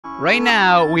Right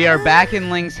now, we are back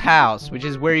in Link's house, which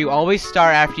is where you always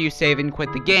start after you save and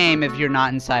quit the game if you're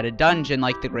not inside a dungeon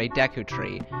like the Great Deku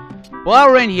Tree. While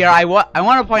we're in here, I want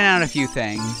to point out a few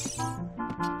things.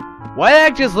 Why the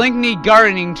heck does Link need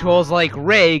gardening tools like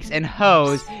rakes and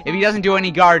hoes if he doesn't do any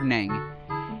gardening?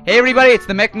 Hey everybody, it's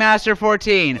the Mick Master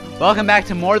 14. Welcome back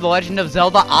to more The Legend of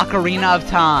Zelda Ocarina of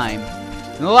Time.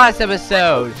 In the last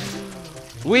episode,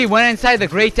 we went inside the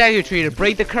Great Deku Tree to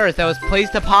break the curse that was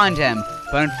placed upon him,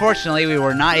 but unfortunately we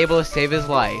were not able to save his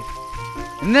life.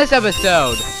 In this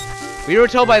episode, we were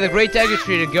told by the Great Deku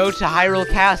Tree to go to Hyrule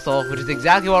Castle, which is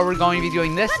exactly what we're going to be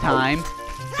doing this time,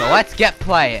 so let's get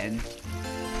playing.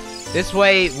 This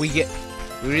way, we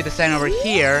read the sign over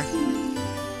here.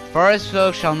 Forest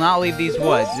folk shall not leave these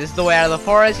woods. This is the way out of the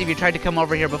forest. If you tried to come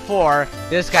over here before,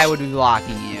 this guy would be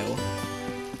blocking you.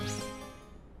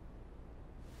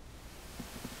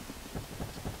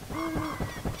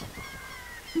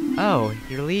 Oh,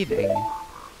 you're leaving.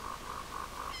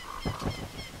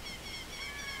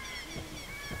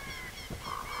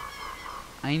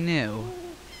 I knew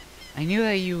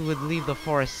that you would leave the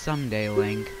forest someday,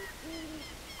 Link.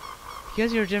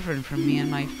 Because you're different from me and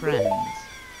my friends.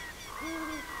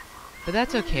 But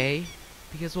that's okay,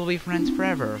 because we'll be friends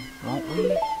forever, won't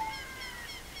we?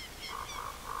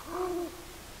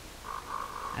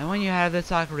 I want you to have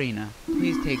this ocarina.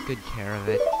 Please take good care of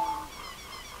it.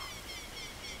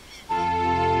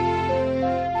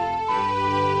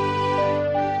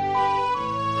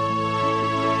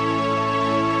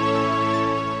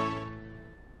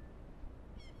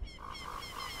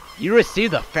 You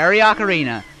received the Fairy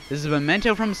Ocarina. This is a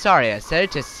memento from Saria. Set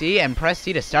it to C and press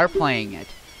C to start playing it.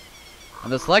 On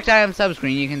the select item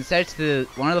subscreen, you can set it to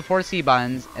one of the 4 C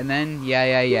buttons, and then,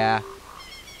 yeah.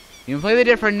 You can play the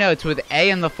different notes with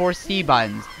A and the 4 C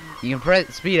buttons. You can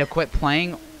press B to quit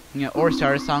playing, or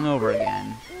start a song over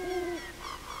again.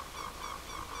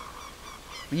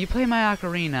 When you play my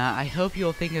ocarina, I hope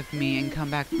you'll think of me and come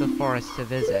back to the forest to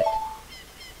visit.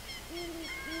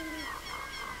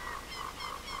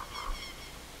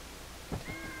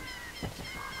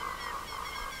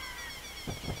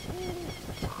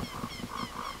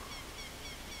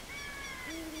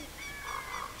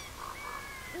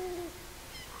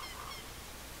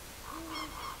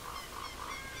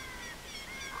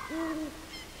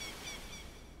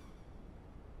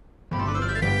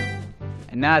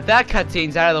 And now that that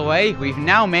cutscene's out of the way, we've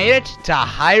now made it to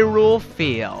Hyrule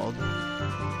Field.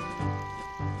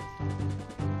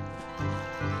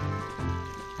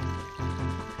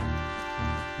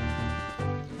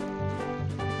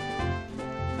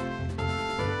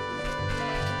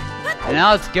 And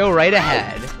now let's go right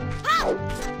ahead.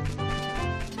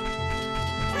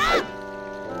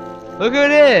 Look who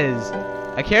it is!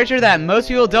 A character that most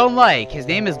people don't like. His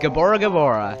name is Gabora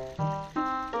Gabora.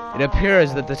 It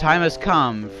appears that the time has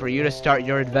come for you to start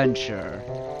your adventure.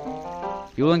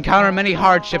 You will encounter many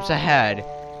hardships ahead.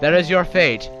 That is your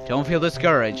fate. Don't feel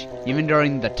discouraged, even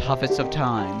during the toughest of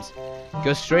times.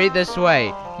 Go straight this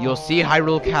way. You'll see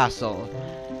Hyrule Castle.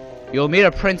 You'll meet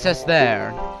a princess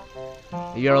there.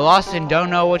 If you're lost and don't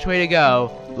know which way to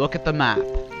go, look at the map.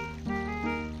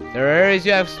 There are areas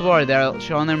you have explored that are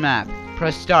shown on their map.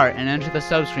 Press start and enter the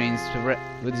subscreens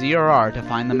with Z or R to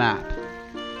find the map.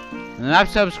 On the map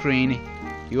subscreen,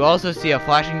 you also see a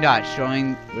flashing dot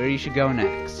showing where you should go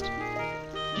next.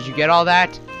 Did you get all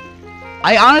that?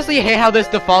 I honestly hate how this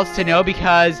defaults to no,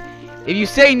 because if you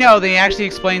say no, then it actually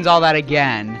explains all that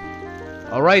again.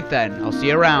 Alright then, I'll see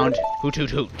you around. Hoot hoot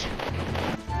hoot.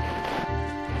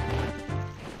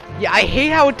 Yeah, I hate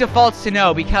how it defaults to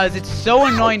no, because it's so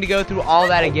annoying to go through all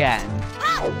that again.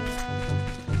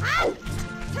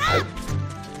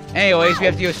 Anyways, we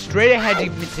have to go straight ahead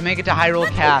to make it to Hyrule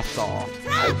Castle.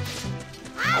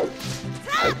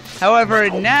 However,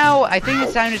 now I think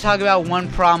it's time to talk about one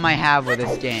problem I have with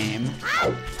this game.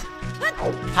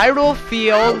 Hyrule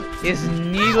Field is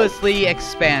needlessly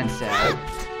expansive.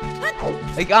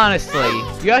 Like, honestly,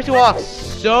 you have to walk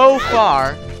so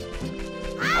far.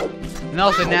 And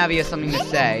also, Navi has something to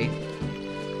say.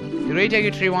 The Great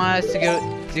Deku Tree wanted us to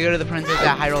go to the princess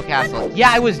at Hyrule Castle. Yeah,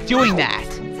 I was doing that!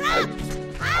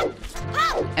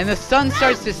 And the sun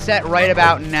starts to set right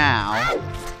about now.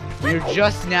 We're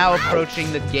just now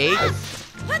approaching the gates.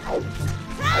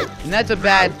 And that's a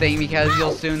bad thing, because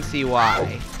you'll soon see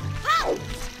why.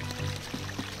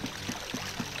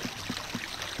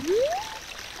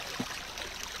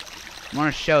 I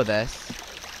want to show this.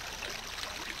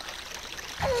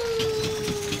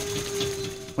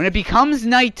 When it becomes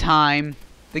nighttime,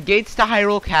 the gates to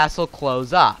Hyrule Castle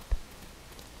close up.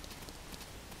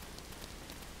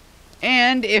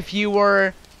 And if you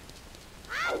were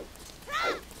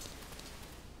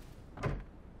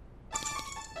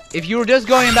if you were just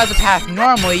going about the path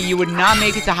normally, you would not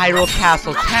make it to Hyrule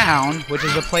Castle Town, which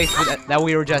is the place that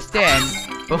we were just in,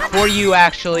 before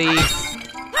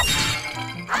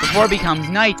it becomes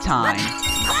nighttime.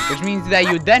 Which means that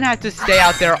you would then have to stay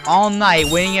out there all night,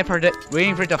 waiting for it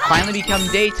to finally become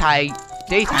daytime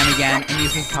again, and you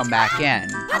can come back in.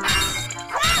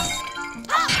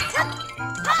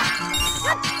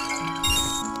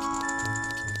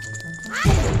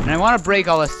 And I want to break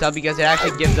all this stuff because it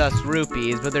actually gives us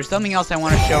rupees, but there's something else I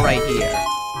want to show right here.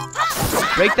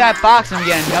 Break that box and we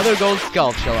get another gold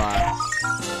Skulltula.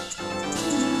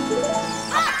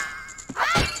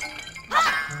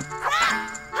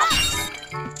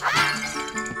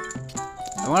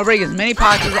 I want to break as many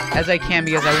boxes as I can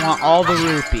because I want all the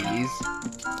rupees.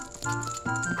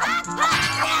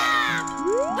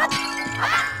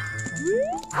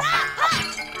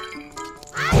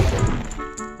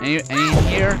 Any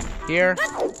here?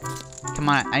 Come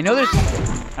on, I know there's...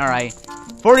 Alright.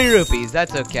 40 rupees,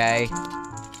 that's okay.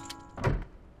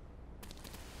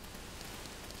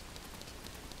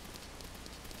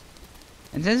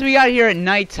 And since we got here at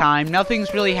nighttime,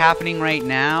 nothing's really happening right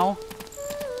now.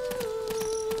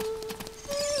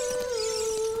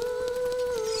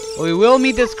 Well, we will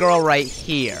meet this girl right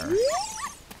here.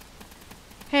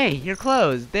 Hey, your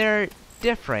clothes, they're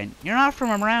different. You're not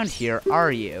from around here,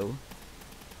 are you?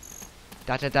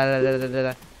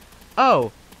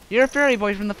 Oh, you're a fairy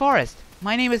boy from the forest.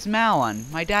 My name is Malon.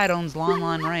 My dad owns Lon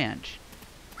Lon Ranch.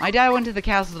 My dad went to the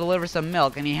castle to deliver some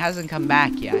milk, and he hasn't come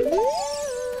back yet.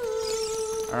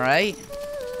 Alright.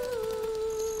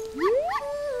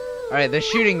 Alright, the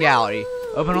shooting gallery.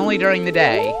 Open only during the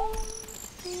day.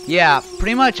 Yeah,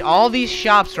 pretty much all these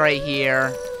shops right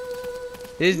here.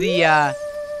 This is the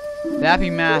Happy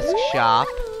Mask shop.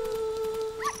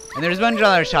 And there's a bunch of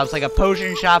other shops, like a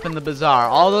potion shop and the bazaar.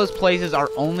 All those places are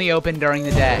only open during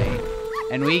the day.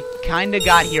 And we kinda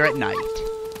got here at night.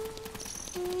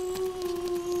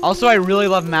 Also, I really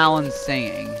love Malon's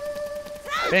singing.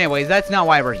 But anyways, that's not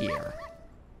why we're here.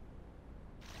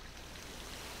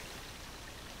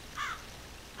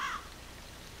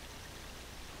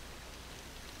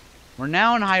 We're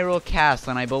now in Hyrule Castle,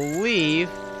 and I believe...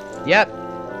 Yep,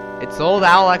 it's Old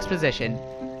Owl Exposition.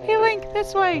 Hey Link,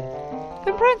 this way.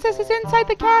 The princess is inside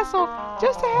the castle,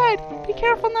 just ahead. Be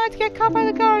careful not to get caught by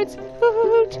the guards.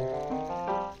 Hoot.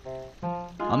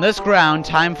 On this ground,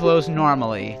 time flows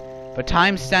normally, but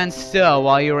time stands still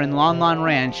while you're in Lon Lon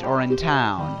Ranch or in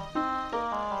town.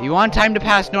 If you want time to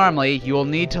pass normally, you will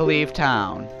need to leave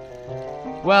town.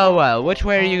 Well, which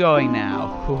way are you going now?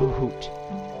 Hoot.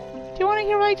 Do you want to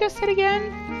hear what I just said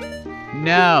again?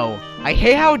 No. I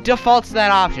hate how it defaults to that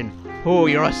option. Oh,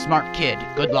 you're a smart kid.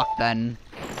 Good luck then.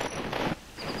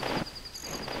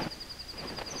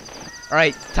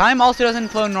 Alright, time also doesn't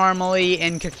flow normally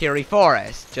in Kakiri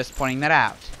Forest. Just pointing that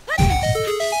out.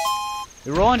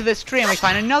 We roll into this tree and we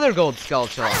find another gold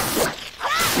Skulltula.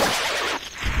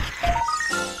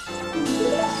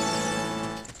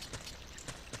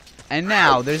 And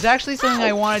now, there's actually something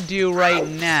I want to do right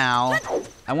now.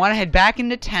 I want to head back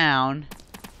into town.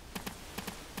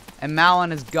 And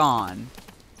Malon is gone.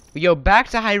 We go back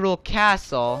to Hyrule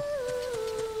Castle.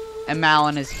 And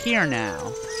Malon is here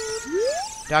now.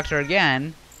 Doctor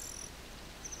again.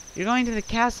 You're going to the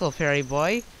castle, fairy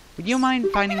boy. Would you mind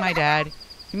finding my dad?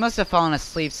 He must have fallen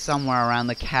asleep somewhere around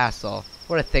the castle.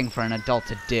 What a thing for an adult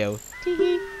to do.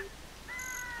 Tee-hee.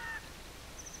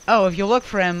 Oh, if you look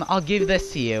for him, I'll give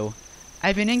this to you.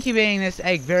 I've been incubating this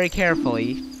egg very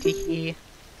carefully. Tee-hee.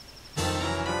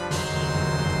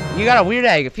 You got a weird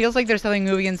egg. It feels like there's something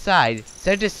moving inside.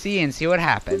 Set it to C and see what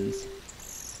happens.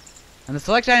 On the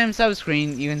select item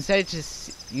subscreen, you can set it to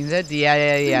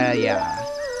yeah.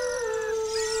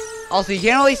 Also, you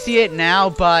can't really see it now,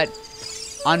 but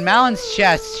on Malon's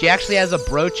chest, she actually has a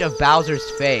brooch of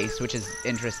Bowser's face, which is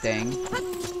interesting.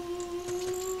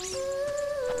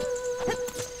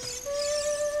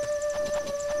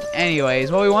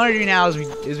 Anyways, what we want to do now is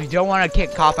we don't want to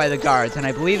get caught by the guards, and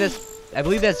I believe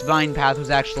this vine path was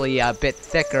actually a bit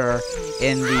thicker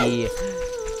in the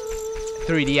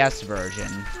 3DS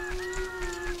version.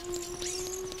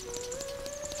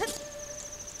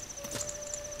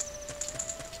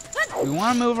 We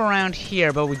want to move around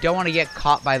here, but we don't want to get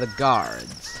caught by the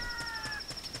guards.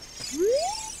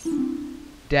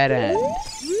 Dead end.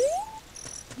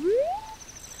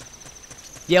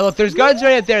 Yeah, look, there's guards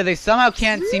right up there. They somehow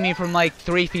can't see me from like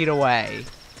 3 feet away.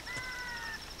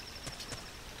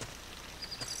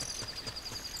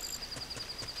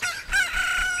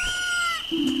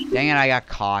 Dang it, I got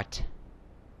caught.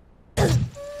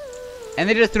 And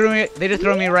they just threw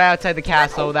me right outside the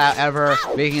castle without ever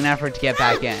making an effort to get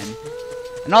back in.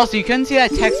 And also, you couldn't see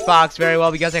that text box very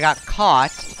well because I got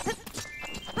caught.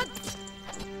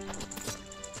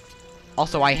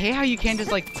 Also, I hate how you can't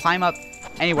just, like, climb up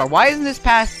anywhere. Why isn't this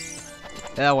past...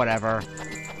 whatever.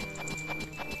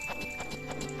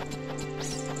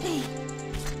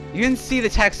 You can see the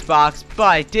text box,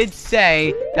 but it did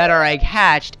say that our egg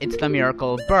hatched. It's the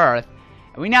miracle of birth.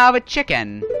 And we now have a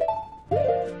chicken.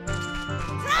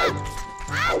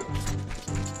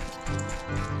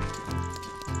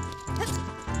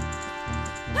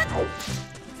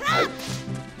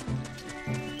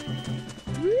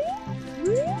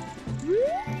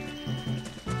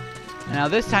 Now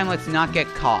this time, let's not get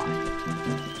caught.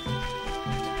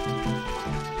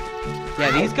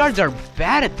 Yeah, these guards are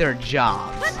bad at their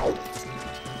jobs.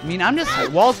 I mean, I'm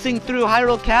just waltzing through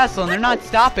Hyrule Castle and they're not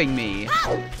stopping me.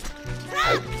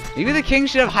 Maybe the king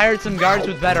should have hired some guards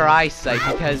with better eyesight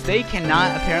because they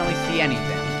cannot apparently see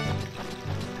anything.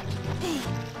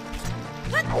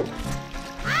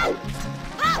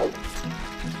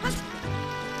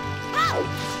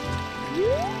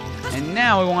 And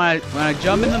now we want to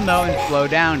jump in the moat and flow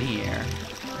down here.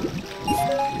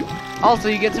 Also,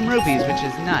 you get some rupees, which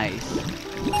is nice.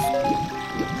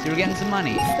 So we're getting some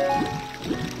money.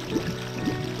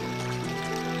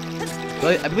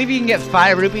 But I believe you can get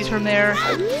 5 rupees from there.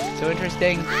 So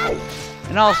interesting.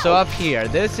 And also up here,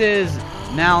 this is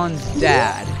Malon's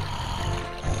dad.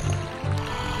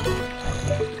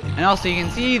 And also you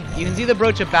can see the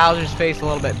brooch of Bowser's face a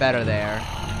little bit better there.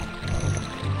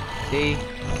 See?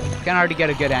 It's kinda hard to get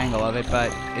a good angle of it,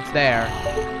 but it's there.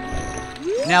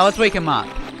 Now let's wake him up.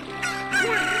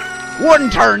 What in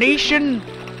tarnation?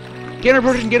 Can a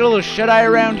person get a little shut-eye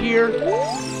around here?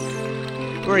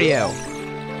 Who are you?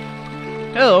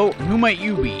 Hello, who might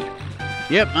you be?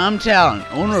 Yep, I'm Talon,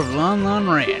 owner of Lon Lon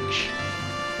Ranch.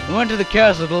 I went to the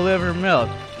castle to deliver milk,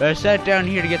 but I sat down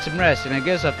here to get some rest, and I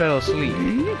guess I fell asleep.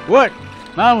 What?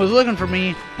 Mom was looking for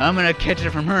me. I'm gonna catch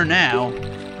it from her now.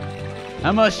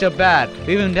 I must feel bad,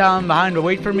 leaving Talon behind to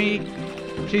wait for me.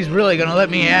 She's really gonna let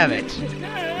me have it.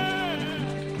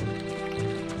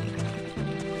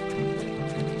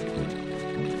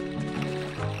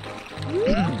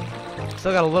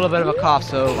 Still got a little bit of a cough,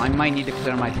 so I might need to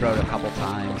clear my throat a couple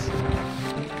times.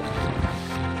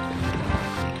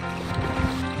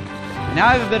 Now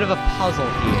I have a bit of a puzzle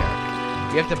here.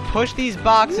 You have to push these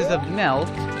boxes of milk,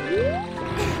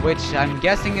 which I'm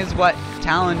guessing is what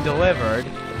Talon delivered.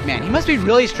 Man, he must be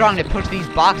really strong to push these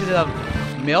boxes of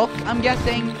milk, I'm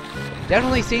guessing.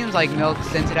 Definitely seems like milk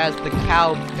since it has the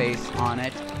cow face on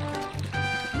it.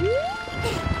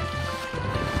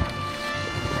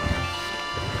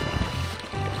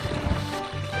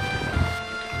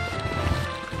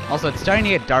 Also, it's starting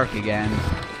to get dark again.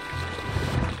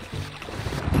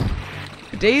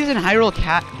 The days in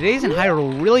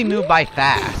Hyrule really move by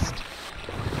fast.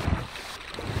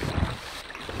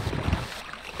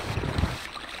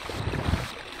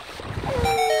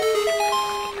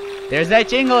 There's that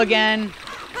jingle again,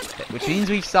 which means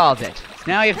we've solved it. So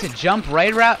now we have to jump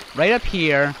right up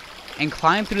here and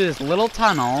climb through this little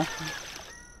tunnel,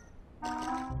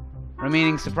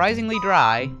 remaining surprisingly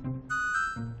dry.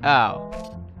 Oh.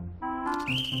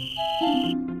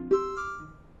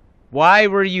 Why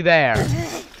were you there?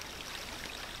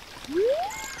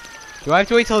 Do I have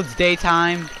to wait till it's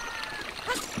daytime?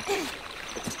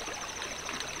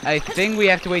 I think we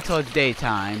have to wait till it's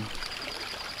daytime.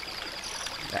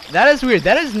 That is weird.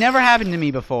 That has never happened to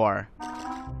me before.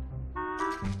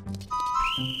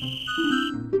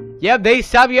 Yep, they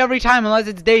stop you every time unless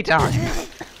it's daytime.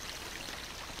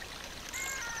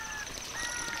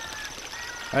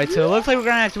 Alright, so it looks like we're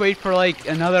gonna have to wait for like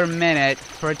another minute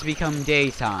for it to become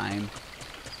daytime.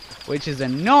 Which is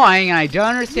annoying, and I don't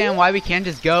understand why we can't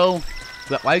just go...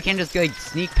 Why we can't just like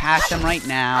sneak past them right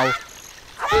now.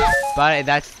 But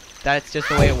that's just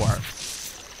the way it works.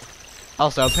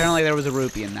 Also, apparently there was a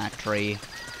rupee in that tree.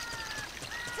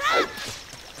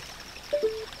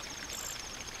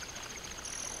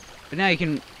 But now you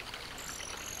can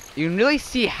really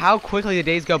see how quickly the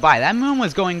days go by. That moon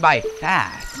was going by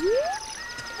fast.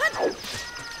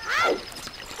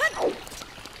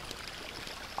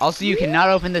 Also, you cannot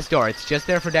open this door. It's just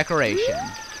there for decoration.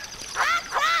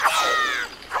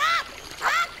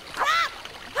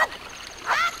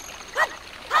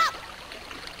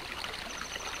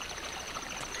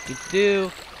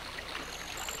 Alright,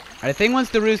 I think once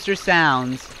the rooster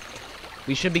sounds,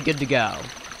 we should be good to go.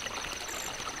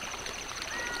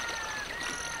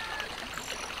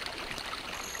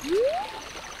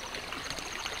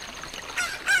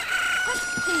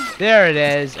 There it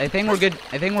is. I think we're good.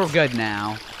 I think we're good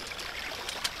now.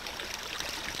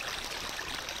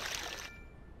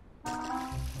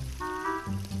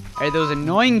 Alright, those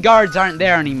annoying guards aren't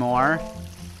there anymore.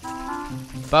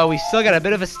 But we still got a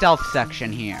bit of a stealth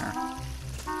section here.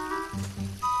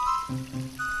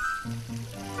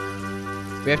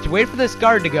 We have to wait for this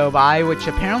guard to go by, which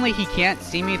apparently he can't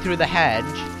see me through the hedge.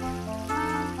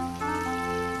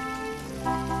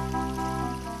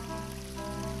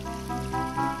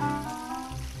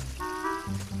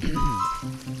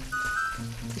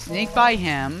 Sneak by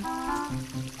him.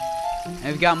 And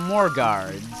we've got more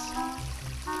guards.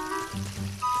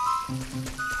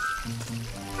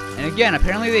 And again,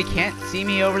 apparently they can't see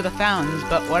me over the fountains,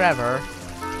 but whatever.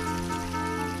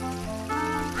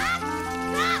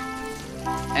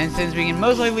 And since we can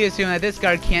most likely assume that this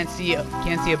guard can't see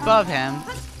above him.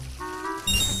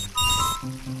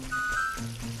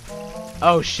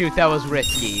 Oh shoot, that was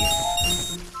risky.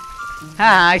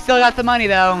 Ha, I still got the money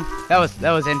though. That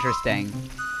was interesting.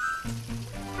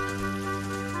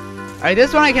 Alright,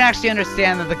 this one I can actually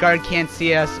understand that the guard can't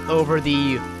see us over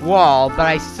the wall, but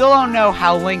I still don't know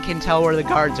how Link can tell where the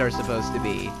guards are supposed to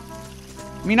be.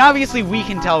 I mean, obviously we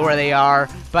can tell where they are,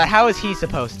 but how is he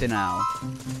supposed to know?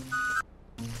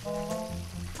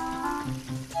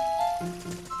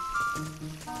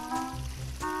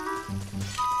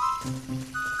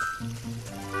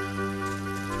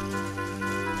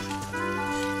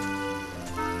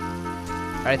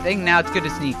 I think now it's good to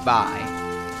sneak by.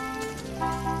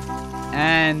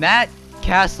 And that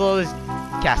castle is...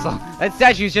 That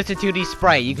statue is just a 2D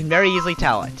sprite. You can very easily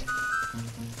tell it.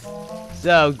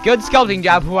 So, good sculpting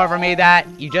job, whoever made that.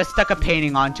 You just stuck a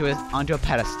painting onto a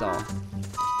pedestal.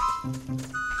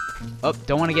 Oh,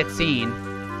 don't want to get seen.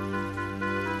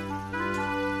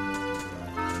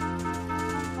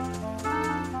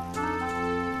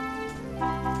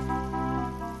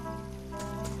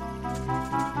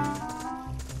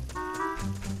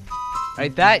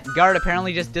 Right, that guard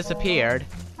apparently just disappeared.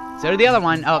 So did the other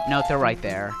one. Oh, no, they're right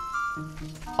there.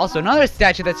 Also, another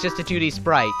statue that's just a 2D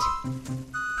sprite.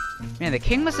 Man, the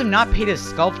king must have not paid his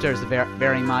sculptors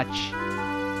very much.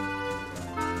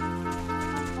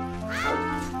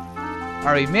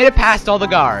 Alright, we've made it past all the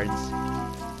guards.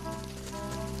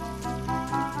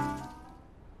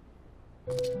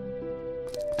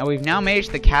 And we've now made it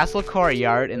to the castle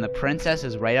courtyard, and the princess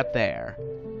is right up there.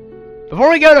 Before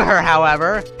we go to her,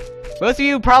 however, most of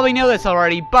you probably know this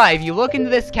already, but if you look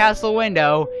into this castle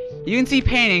window, you can see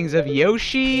paintings of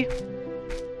Yoshi,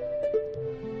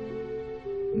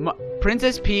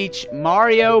 Princess Peach,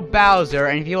 Mario, Bowser,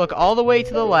 and if you look all the way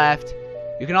to the left,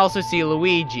 you can also see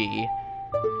Luigi.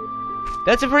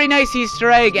 That's a pretty nice Easter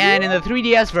egg, and in the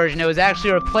 3DS version, it was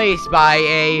actually replaced by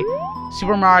a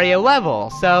Super Mario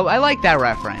level, so I like that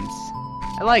reference.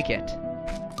 I like it.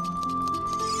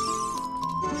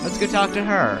 Let's go talk to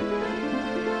her.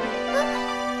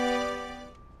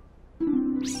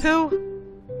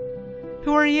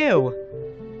 Who are you?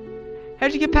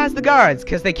 How'd you get past the guards?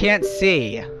 'Cause they can't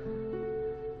see. I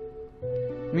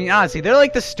mean, honestly, they're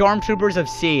like the stormtroopers of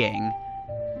seeing.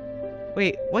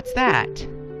 Wait, what's that?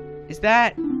 Is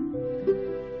that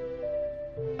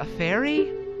a fairy?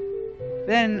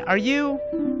 Then are you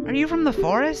from the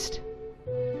forest?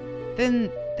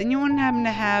 Then you wouldn't happen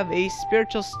to have a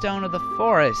spiritual stone of the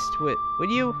forest, would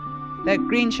you? That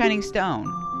green shining stone.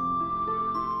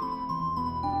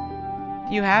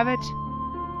 Do you have it?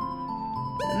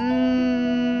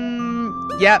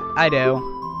 Yep, I do.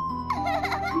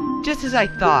 Just as I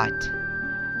thought.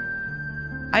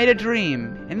 I had a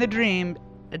dream. In the dream,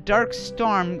 dark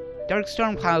storm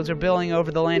clouds were billowing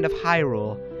over the land of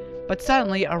Hyrule. But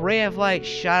suddenly, a ray of light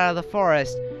shot out of the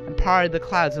forest and parted the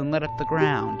clouds and lit up the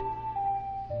ground.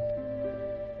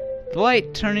 The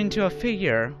light turned into a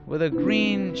figure with a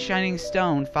green shining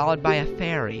stone followed by a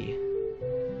fairy.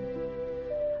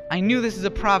 I knew this is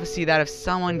a prophecy that if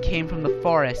someone came from the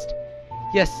forest...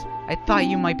 Yes, I thought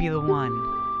you might be the one.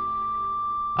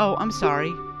 Oh, I'm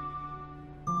sorry.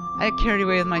 I got carried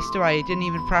away with my story. I didn't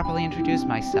even properly introduce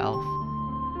myself.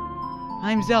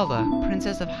 I'm Zelda,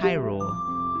 Princess of Hyrule.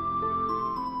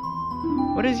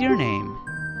 What is your name?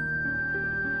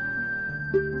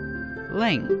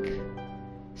 Link.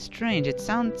 Strange, it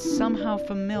sounds somehow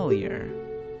familiar.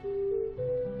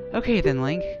 Okay then,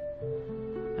 Link.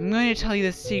 I'm going to tell you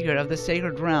the secret of the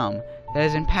sacred realm that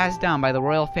has been passed down by the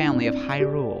royal family of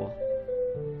Hyrule.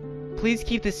 Please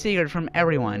keep the secret from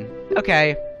everyone.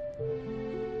 Okay.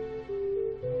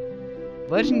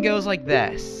 Legend goes like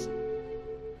this.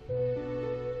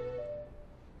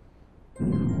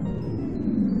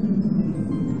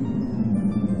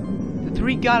 The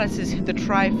three goddesses hid the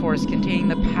Triforce containing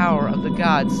the power of the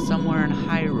gods somewhere in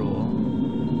Hyrule.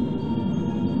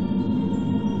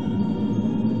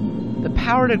 The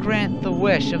power to grant the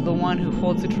wish of the one who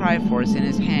holds the Triforce in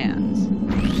his hands.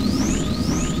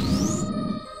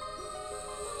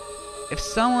 If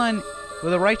someone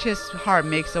with a righteous heart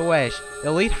makes a wish,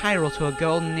 they'll lead Hyrule to a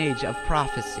golden age of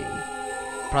prosperity.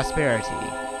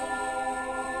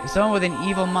 If someone with an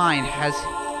evil mind has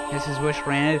his wish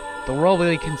granted, the world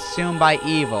will be consumed by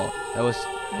evil,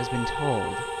 has been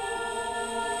told.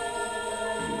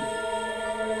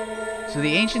 So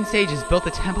the ancient sages built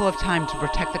the Temple of Time to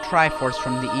protect the Triforce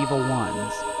from the evil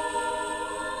ones.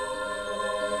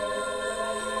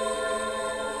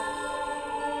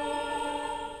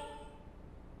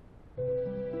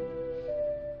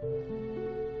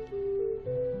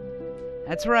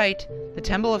 That's right, the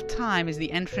Temple of Time is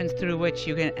the entrance through which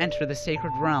you can enter the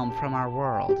sacred realm from our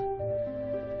world.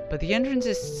 But the entrance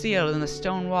is sealed in the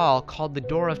stone wall called the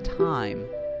Door of Time.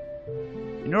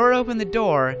 In order to open the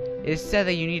door, it is said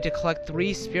that you need to collect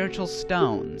 3 spiritual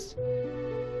stones.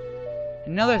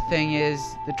 Another thing is,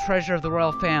 the treasure of the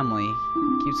royal family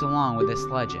keeps along with this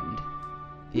legend.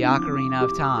 The Ocarina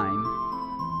of Time.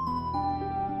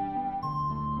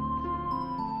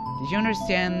 Did you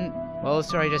understand well the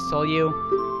story I just told you?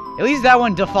 At least that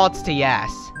one defaults to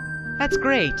yes. That's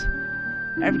great.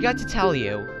 I forgot to tell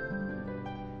you.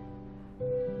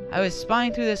 I was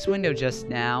spying through this window just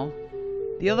now.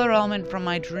 The other element from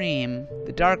my dream,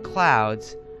 the dark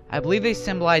clouds, I believe they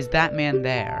symbolize that man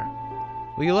there.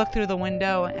 Will you look through the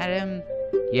window at him?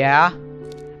 Yeah?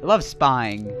 I love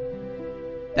spying.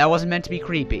 That wasn't meant to be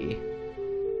creepy.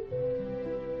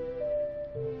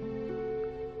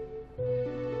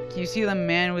 Can you see the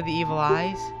man with the evil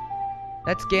eyes?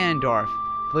 That's Ganondorf,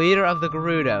 the leader of the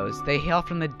Gerudos. They hail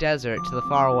from the desert to the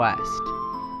far west.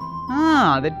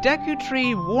 Ah, the Deku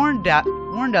Tree warned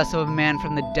us of a man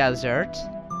from the desert.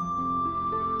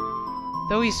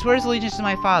 Though he swears allegiance to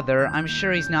my father, I'm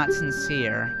sure he's not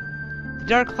sincere. The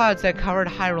dark clouds that covered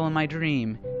Hyrule in my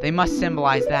dream, they must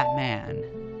symbolize that man.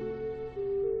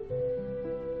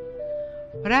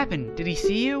 What happened? Did he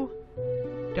see you?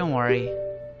 Don't worry.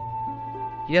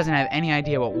 He doesn't have any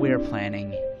idea what we're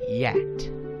planning, yet.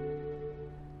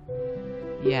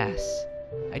 Yes,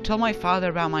 I told my father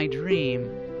about my dream.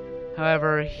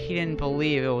 However, he didn't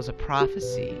believe it was a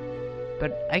prophecy.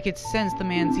 But I could sense the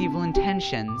man's evil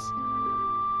intentions.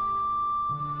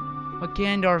 What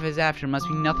Ganondorf is after must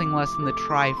be nothing less than the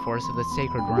Triforce of the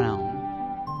Sacred Realm.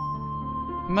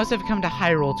 He must have come to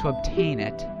Hyrule to obtain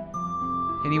it.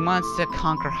 And he wants to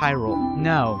conquer Hyrule.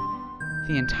 No,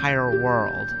 the entire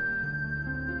world.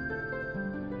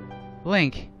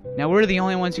 Link, now we're the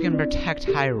only ones who can protect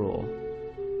Hyrule.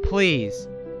 Please.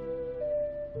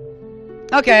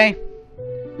 Okay.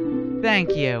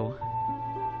 Thank you.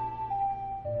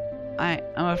 I'm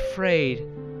afraid.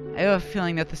 I have a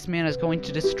feeling that this man is going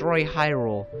to destroy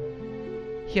Hyrule.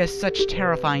 He has such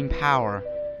terrifying power.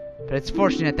 But it's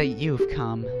fortunate that you've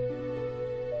come.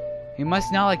 We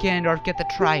must not let Ganondorf get the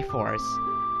Triforce.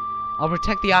 I'll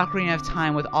protect the Ocarina of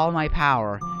Time with all my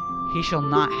power. He shall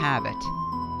not have it.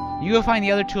 You go find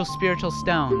the other 2 spiritual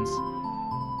stones.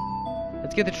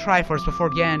 Let's get the Triforce before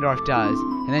Ganondorf does,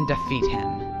 and then defeat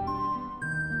him.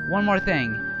 One more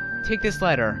thing. Take this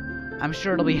letter. I'm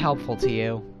sure it'll be helpful to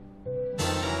you.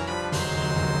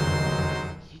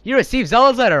 You received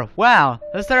Zelda's letter! Wow!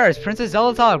 This letter is Princess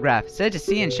Zelda's holograph. Said to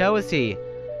see and show with see.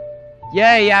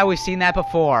 Yeah, we've seen that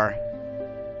before.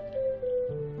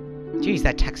 Jeez,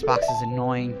 that text box is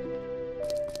annoying.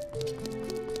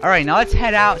 Alright, now let's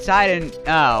head outside and...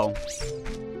 Oh.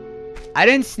 I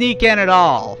didn't sneak in at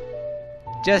all.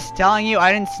 Just telling you,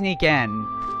 I didn't sneak in.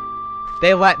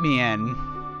 They let me in.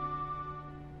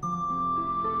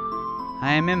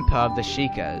 I am Impa of the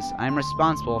Sheikahs. I am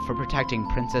responsible for protecting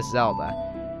Princess Zelda.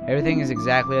 Everything is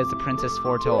exactly as the princess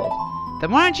foretold.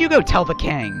 Then why don't you go tell the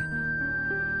king?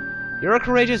 You're a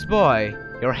courageous boy.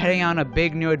 You're heading on a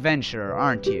big new adventure,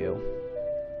 aren't you?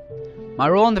 My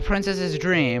role in the princess's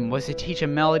dream was to teach a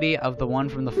melody of the one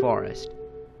from the forest.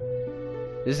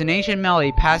 This is an ancient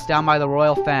melody passed down by the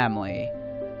royal family.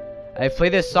 I've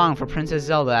played this song for Princess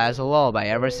Zelda as a lullaby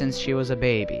ever since she was a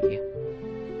baby.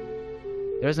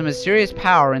 There's a mysterious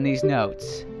power in these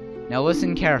notes. Now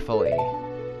listen carefully.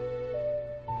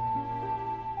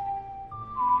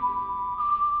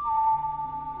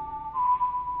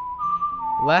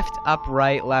 Left, up,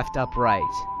 right, left, up,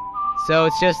 right. So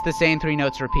it's just the same 3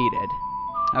 notes repeated.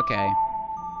 Okay.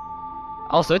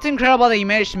 Also, it's incredible that you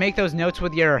managed to make those notes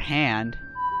with your hand.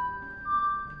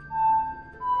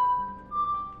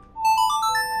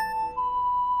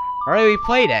 Alright, we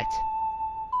played it.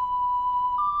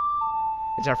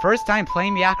 It's our first time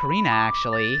playing the Ocarina,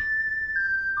 actually.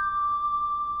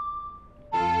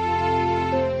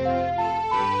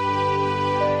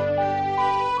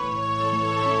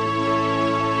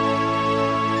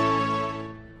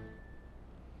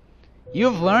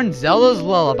 You've learned Zelda's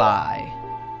Lullaby.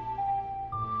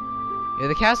 If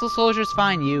the castle soldiers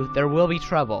find you, there will be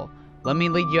trouble. Let me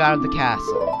lead you out of the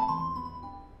castle.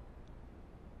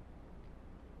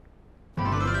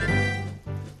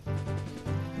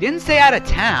 You didn't say out of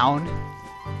town.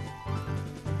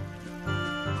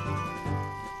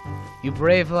 You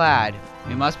brave lad.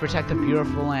 We must protect the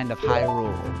beautiful land of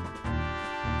Hyrule.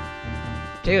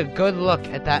 Take a good look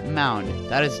at that mound.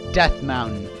 That is Death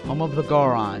Mountain, home of the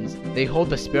Gorons. They hold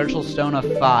the spiritual stone of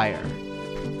fire.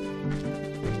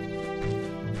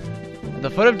 At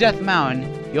the foot of Death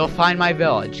Mountain, you'll find my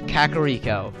village,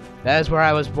 Kakariko. That is where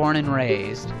I was born and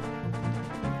raised.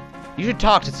 You should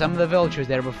talk to some of the villagers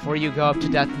there before you go up to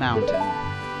Death Mountain.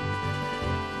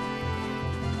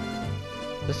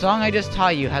 The song I just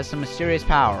taught you has some mysterious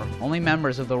power. Only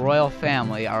members of the royal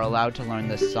family are allowed to learn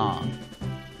this song.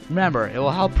 Remember, it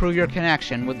will help prove your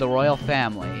connection with the royal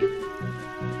family.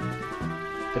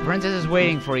 The princess is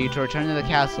waiting for you to return to the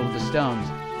castle with the stones.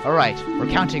 Alright, we're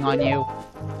counting on you.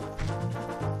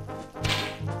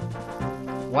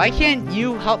 Why can't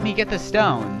you help me get the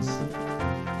stones?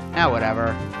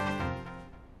 Whatever.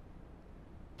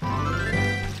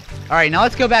 Alright, now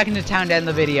let's go back into town to end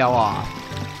the video off.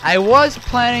 I was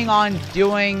planning on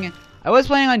doing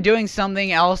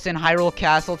something else in Hyrule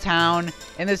Castle town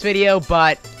in this video,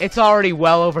 but it's already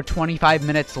well over 25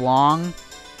 minutes long,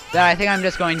 that I think I'm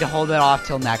just going to hold it off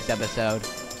till next episode.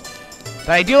 But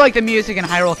I do like the music in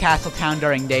Hyrule Castle town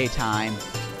during daytime.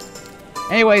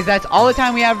 Anyways, that's all the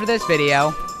time we have for this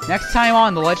video. Next time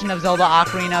on The Legend of Zelda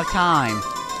Ocarina of Time,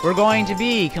 we're going to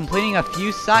be completing a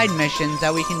few side missions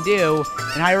that we can do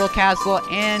in Hyrule Castle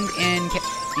and in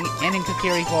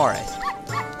Kokiri Forest.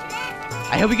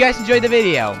 I hope you guys enjoyed the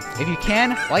video. If you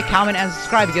can, like, comment, and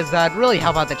subscribe because that would really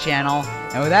help out the channel.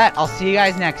 And with that, I'll see you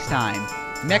guys next time.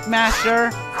 Mick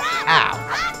Master, out.